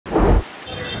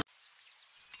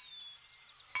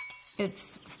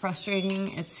It's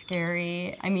frustrating, it's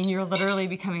scary. I mean, you're literally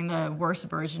becoming the worst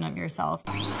version of yourself.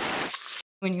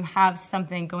 When you have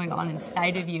something going on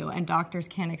inside of you and doctors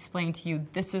can't explain to you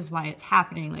this is why it's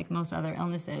happening, like most other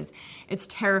illnesses, it's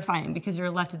terrifying because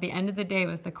you're left at the end of the day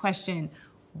with the question,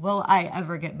 will I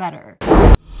ever get better?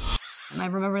 And I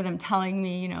remember them telling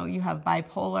me, you know, you have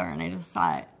bipolar, and I just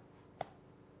thought,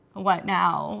 what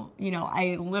now? You know,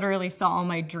 I literally saw all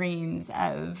my dreams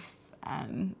of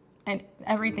and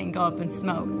everything go up in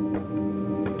smoke.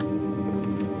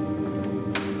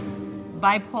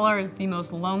 Bipolar is the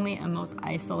most lonely and most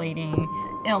isolating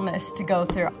illness to go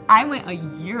through. I went a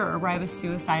year where I was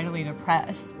suicidally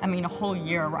depressed. I mean, a whole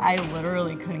year where I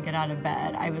literally couldn't get out of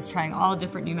bed. I was trying all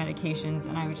different new medications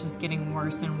and I was just getting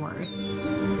worse and worse.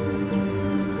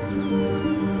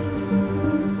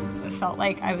 It felt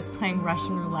like I was playing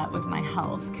Russian roulette with my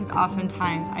health because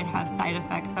oftentimes I'd have side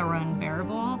effects that were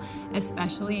unbearable,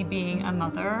 especially being a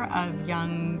mother of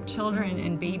young children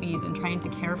and babies and trying to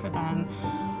care for them,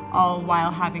 all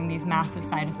while having these massive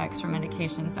side effects from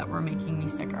medications that were making me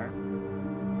sicker.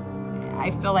 I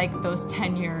feel like those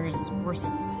 10 years were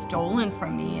stolen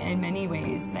from me in many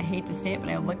ways. I hate to say it,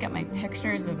 but I look at my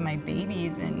pictures of my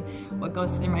babies and what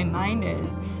goes through my mind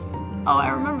is, oh, I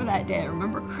remember that day. I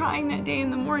remember crying that day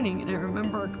in the morning, and I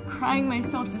remember crying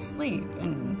myself to sleep.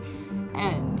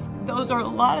 And those are a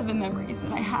lot of the memories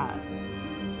that I have.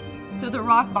 So the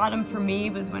rock bottom for me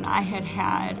was when I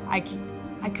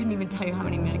couldn't even tell you how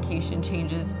many medication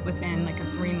changes within like a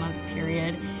 3-month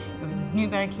period. It was new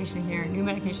medication here, new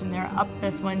medication there, up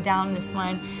this one, down this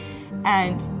one.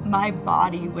 And my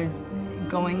body was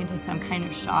going into some kind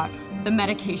of shock. The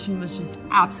medication was just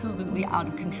absolutely out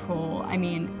of control. I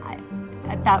mean,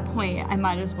 at that point, I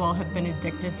might as well have been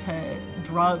addicted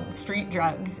to street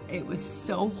drugs. It was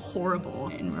so horrible.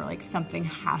 And we're like, something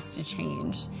has to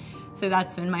change. So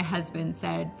that's when my husband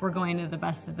said, we're going to the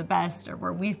best of the best, or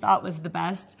where we thought was the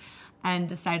best, and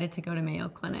decided to go to Mayo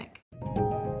Clinic.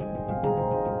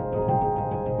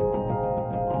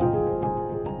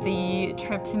 The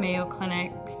trip to Mayo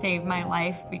Clinic saved my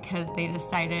life because they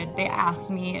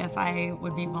asked me if I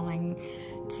would be willing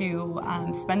to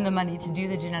spend the money to do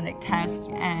the genetic test,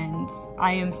 and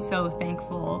I am so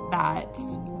thankful that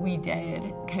we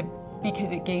did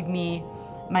because it gave me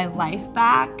my life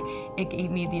back. It gave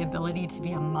me the ability to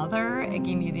be a mother. It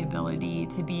gave me the ability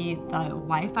to be the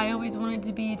wife I always wanted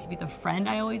to be the friend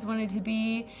I always wanted to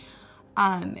be.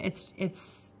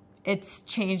 It's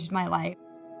changed my life.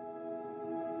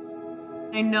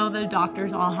 I know the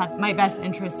doctors all have my best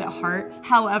interest at heart.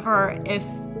 However, if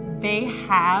they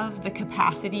have the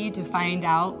capacity to find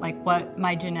out like what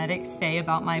my genetics say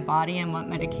about my body and what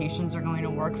medications are going to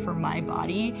work for my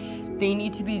body, they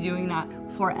need to be doing that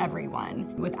for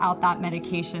everyone. Without that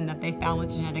medication that they found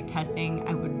with genetic testing,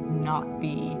 I would not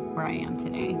be where I am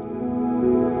today.